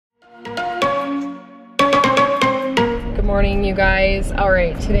morning, you guys. All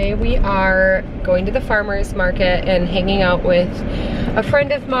right, today we are going to the farmer's market and hanging out with a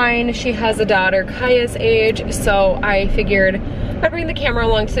friend of mine. She has a daughter Kaya's age, so I figured I'd bring the camera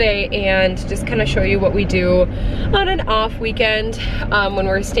along today and just kind of show you what we do on an off weekend when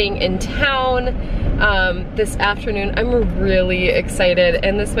we're staying in town. This afternoon, I'm really excited,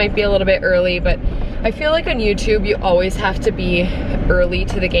 and this might be a little bit early, but I feel like on YouTube you always have to be early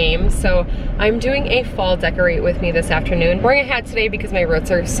to the game, so I'm doing a fall decorate with me this afternoon. I'm wearing a hat today because my roots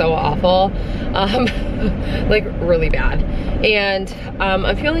are so awful, like really bad, and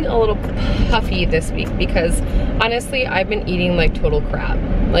I'm feeling a little puffy this week because honestly I've been eating like total crap,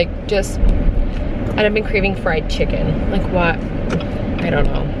 like just, and I've been craving fried chicken. Like what? I don't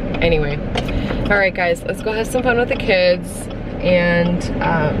know. Anyway, all right guys, let's go have some fun with the kids and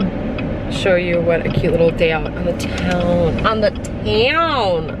show you what a cute little day out on the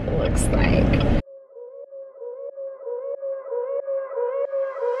town looks like.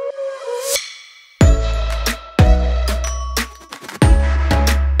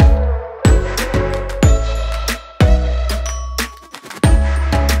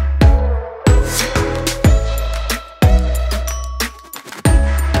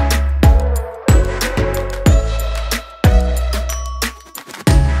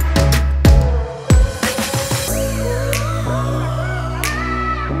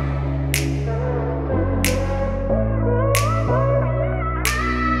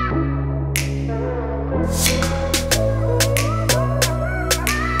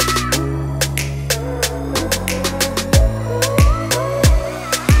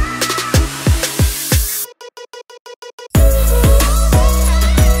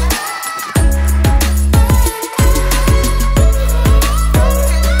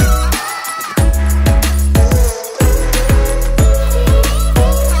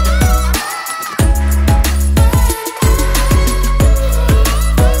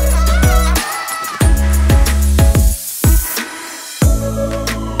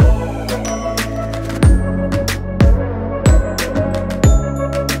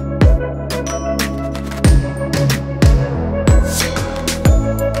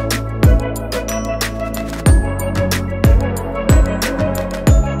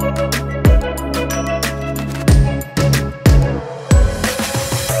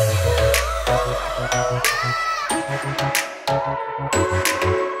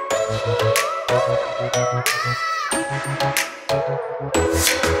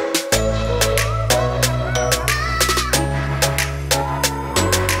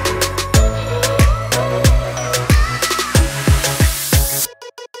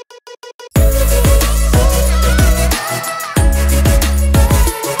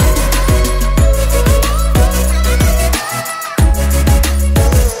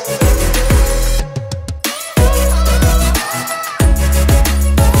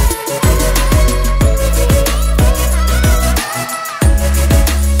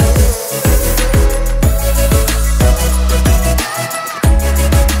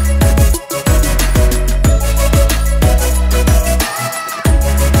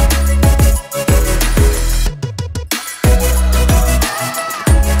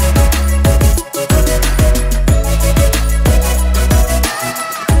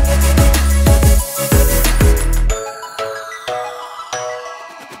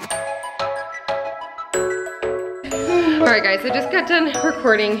 Alright guys, I just got done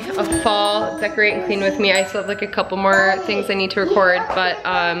recording a fall decorate and clean with me. I still have like a couple more things I need to record, but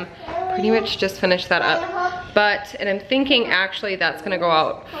pretty much just finished that up. And I'm thinking actually that's gonna go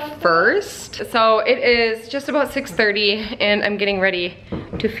out first. So it is just about 6:30 and I'm getting ready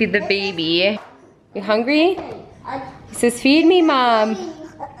to feed the baby. You hungry? He says, feed me, Mom.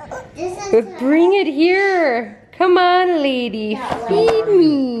 But bring it here. Come on, lady, feed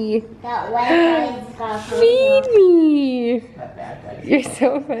me. Feed me. You're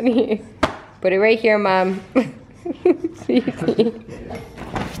so funny. Put it right here, Mom. Feed me.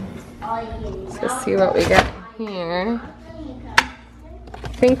 Let's see what we got here. I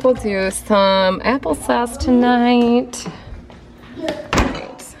think we'll do some applesauce tonight.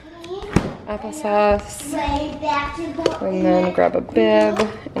 Right. Applesauce. And then grab a bib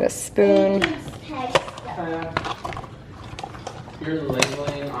and a spoon. You're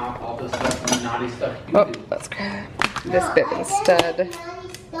labeling off all the stuff, the naughty stuff you Oh, do. let's grab this bib instead.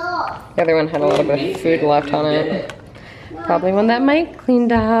 The other one had a little bit of food left on it. Probably one that Mike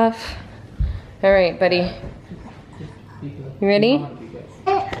cleaned off. All right, buddy. You ready?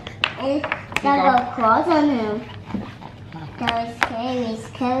 Got a claws on him. That was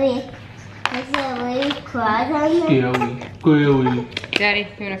scary. There's a little claws on him. Scary. Daddy,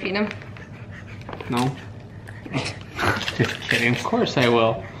 you wanna feed him? No. Just kidding, of course I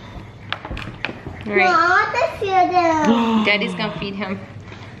will. All right. No, I want to feed him. Daddy's gonna feed him.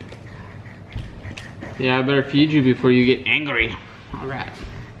 Yeah, I better feed you before you get angry. All right.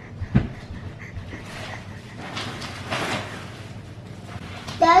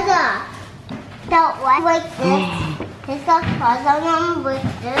 Dada, don't what with this? He's got claws on him with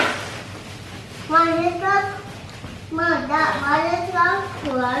this. Mom, he's got, Mom, that one is got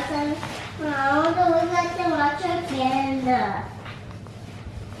claws and I want to look at the water panda.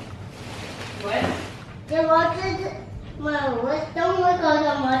 What? The water, Mom, don't look at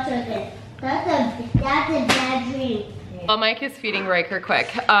the water panda. That's a bad dream. Well, Mike is feeding Ryker quick.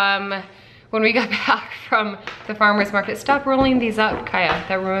 When we got back from the farmer's market, stop rolling these up, Kaya,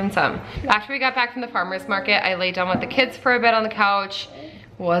 that ruins them. After we got back from the farmer's market, I laid down with the kids for a bit on the couch.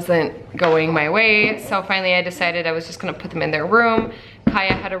 Wasn't going my way, so finally I decided I was just gonna put them in their room.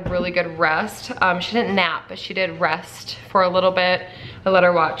 Kaya had a really good rest. She didn't nap, but she did rest for a little bit. I let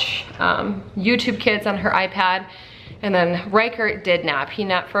her watch YouTube Kids on her iPad. And then Ryker did nap. He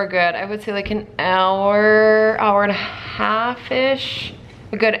napped for a good, I would say like an hour, hour and a half-ish.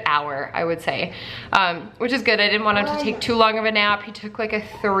 A good hour, I would say, which is good. I didn't want him to take too long of a nap. He took like a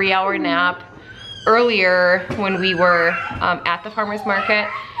 3-hour nap earlier when we were at the farmer's market.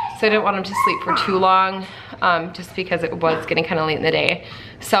 So I didn't want him to sleep for too long, just because it was getting kind of late in the day.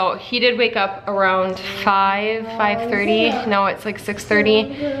 So he did wake up around 5:30. Now it's like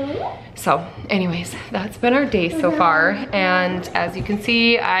 6:30. So anyways, that's been our day so far. And as you can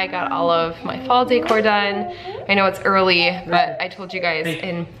see, I got all of my fall decor done. I know it's early, but I told you guys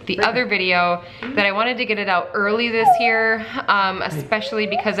in the other video that I wanted to get it out early this year, especially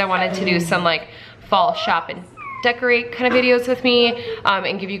because I wanted to do some like fall shop and decorate kind of videos with me,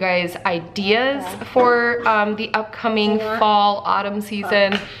 and give you guys ideas for the upcoming fall autumn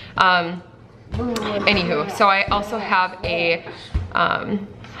season. Anywho, so I also have a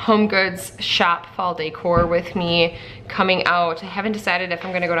home goods shop fall decor with me coming out. I haven't decided if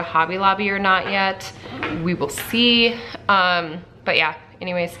I'm gonna go to Hobby Lobby or not yet. We will see. But yeah,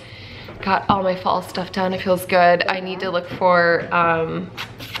 anyways, got all my fall stuff done. It feels good. I need to look for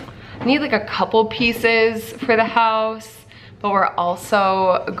I need like a couple pieces for the house, but we're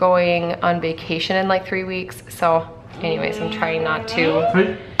also going on vacation in like 3 weeks. So anyways, I'm trying not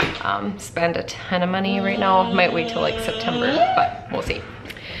to spend a ton of money right now. Might wait till like September, but we'll see.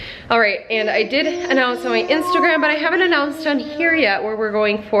 All right, and I did announce on my Instagram, but I haven't announced on here yet where we're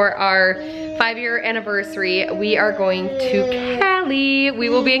going for our 5-year anniversary. We are going to Cali. We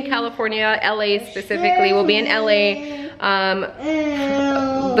will be in California, LA specifically. We'll be in LA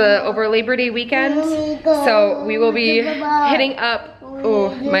over Labor Day weekend. So we will be hitting up, I'm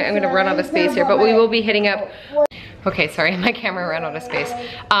gonna run out of space here, but we will be hitting up, okay, sorry, my camera ran out of space.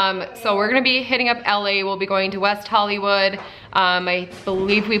 So we're gonna be hitting up LA. We'll be going to West Hollywood. I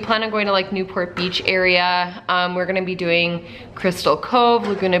believe we plan on going to like Newport Beach area. We're gonna be doing Crystal Cove,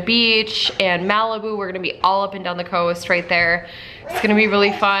 Laguna Beach, and Malibu. We're gonna be all up and down the coast right there. It's gonna be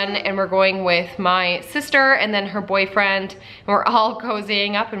really fun, and we're going with my sister and then her boyfriend, and we're all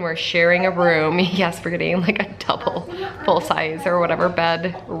cozying up and we're sharing a room. Yes, we're getting like a double full size or whatever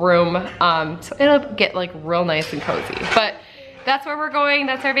bed room. So it'll get like real nice and cozy. But that's where we're going.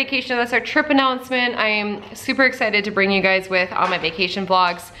 That's our vacation. That's our trip announcement. I am super excited to bring you guys with all my vacation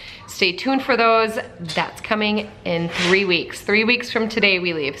vlogs. Stay tuned for those. That's coming in 3 weeks. 3 weeks from today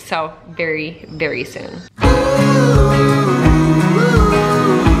we leave. So very, very soon.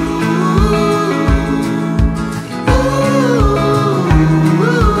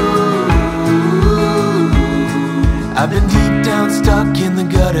 I've been deep down, stuck in the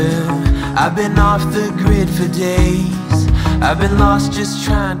gutter. I've been off the grid for days. I've been lost just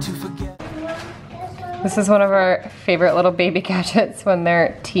trying to forget. This is one of our favorite little baby gadgets when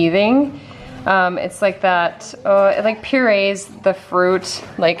they're teething. It's like that, it like purees the fruit,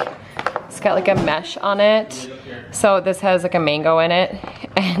 like it's got like a mesh on it. So this has like a mango in it.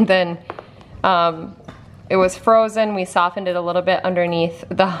 And then it was frozen. We softened it a little bit underneath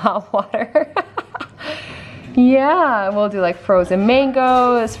the hot water. Yeah, we'll do like frozen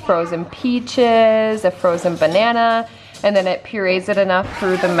mangoes, frozen peaches, a frozen banana, and then it purees it enough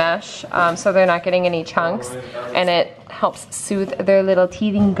through the mesh so they're not getting any chunks, and it helps soothe their little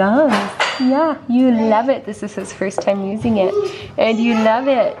teething gums. Yeah, you love it. This is his first time using it, and you love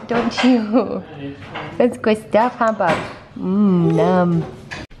it, don't you? That's good stuff, huh, Bob? Numb.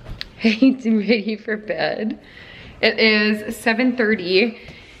 He's ready for bed. It is 7:30.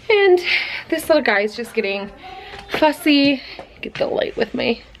 And this little guy is just getting fussy. Get the light with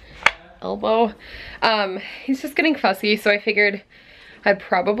my elbow. He's just getting fussy, so I figured I'd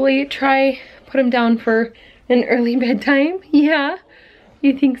probably try put him down for An early bedtime? Yeah,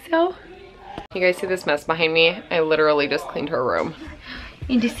 you think so? You guys see this mess behind me? I literally just cleaned her room.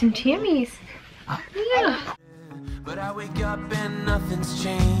 Into some jammies. Yeah. But I wake up and nothing's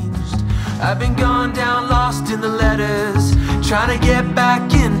changed. I've been gone down, lost in the letters, trying to get back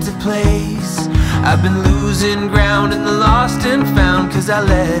into place. I've been losing ground in the lost and found, cause I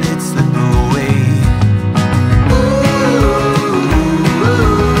let it slip away.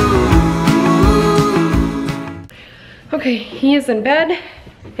 Okay, he is in bed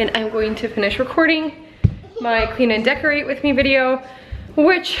and I'm going to finish recording my clean and decorate with me video,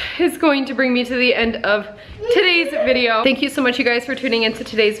 which is going to bring me to the end of today's video. Thank you so much, you guys, for tuning into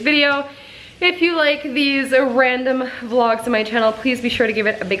today's video. If you like these random vlogs on my channel, please be sure to give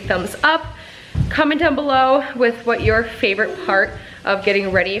it a big thumbs up. Comment down below with what your favorite part of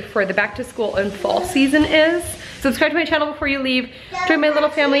getting ready for the back to school and fall season is. Subscribe to my channel before you leave. Join my little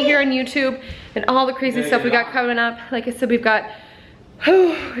family here on YouTube and all the crazy stuff we got coming up. Like I said, we got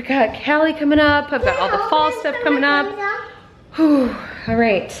Callie coming up. I've got all the fall stuff coming up. All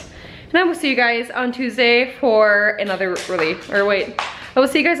right. And I will see you guys on Tuesday for another I will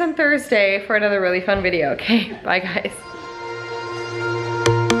see you guys on Thursday for another really fun video, okay? Bye, guys.